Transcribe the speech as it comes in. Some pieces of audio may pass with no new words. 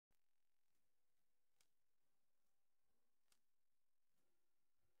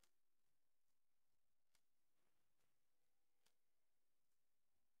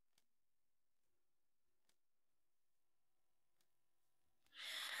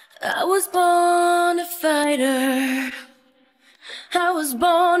I was born a fighter. I was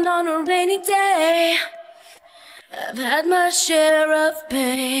born on a rainy day. I've had my share of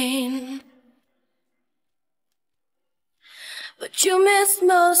pain, but you missed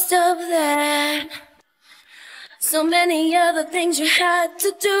most of that. So many other things you had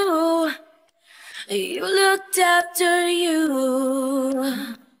to do. You looked after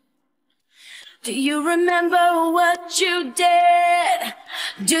you. Do you remember what you did?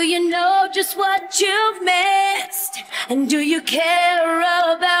 Do you know just what you've missed? And do you care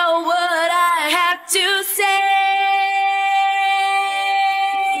about what I have to say?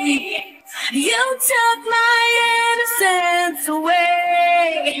 You took my innocence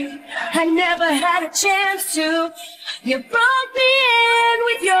away. I never had a chance to. You brought me in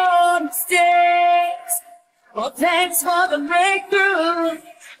with your mistakes. Well, thanks for the breakthrough,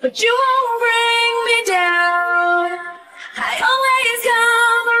 but you won't bring me down. I always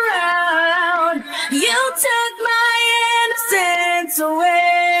come around. You took my innocence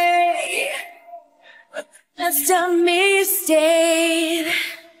away, but the best of me stayed.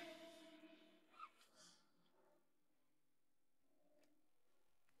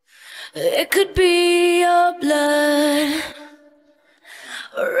 It could be your blood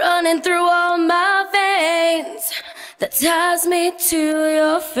running through all my veins that ties me to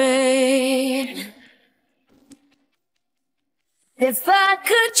your fate. If I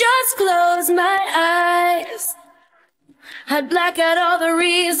could just close my eyes, I'd black out all the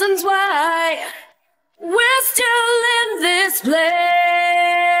reasons why we're still in this place.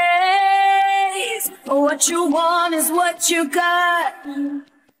 What you want is what you got.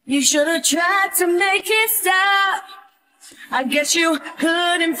 You should have tried to make it stop. I guess you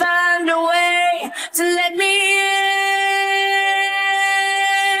couldn't find a way to let me in.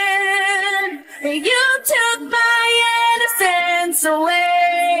 You took my innocence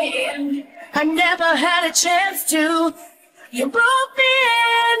away. I never had a chance to. You brought me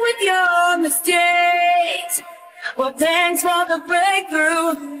in with your mistakes. Well, thanks for the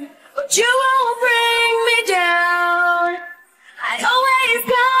breakthrough, but you won't bring me down. I always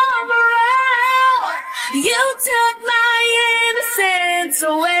come around. You took my innocence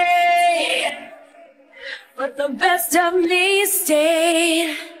away, but the best of me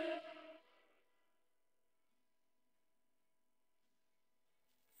stayed.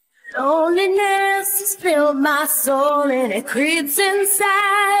 Loneliness has filled my soul, and it creeps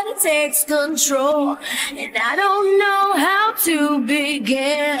inside, it takes control, and I don't know how to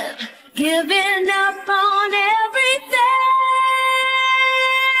begin. Giving up on everything.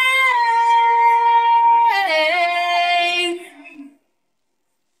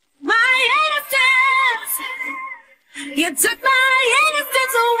 My innocence, you took my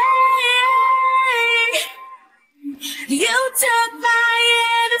innocence away. You took my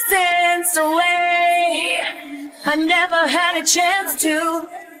innocence away. I never had a chance to.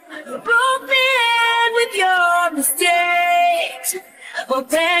 You brought me in with your mistakes. Well,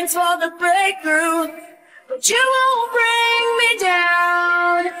 thanks for the breakthrough, but you won't bring me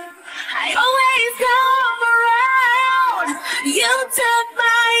down. I always come around. You took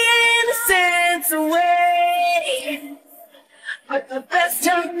my innocence away, but the best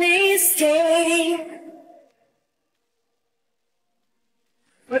of me stayed.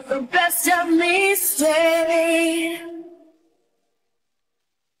 But the best of me stayed.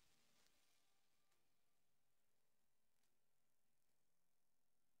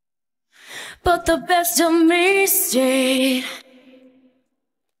 But the best of me stayed.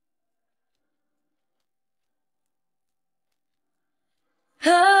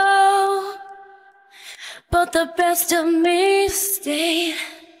 Oh, but the best of me stayed.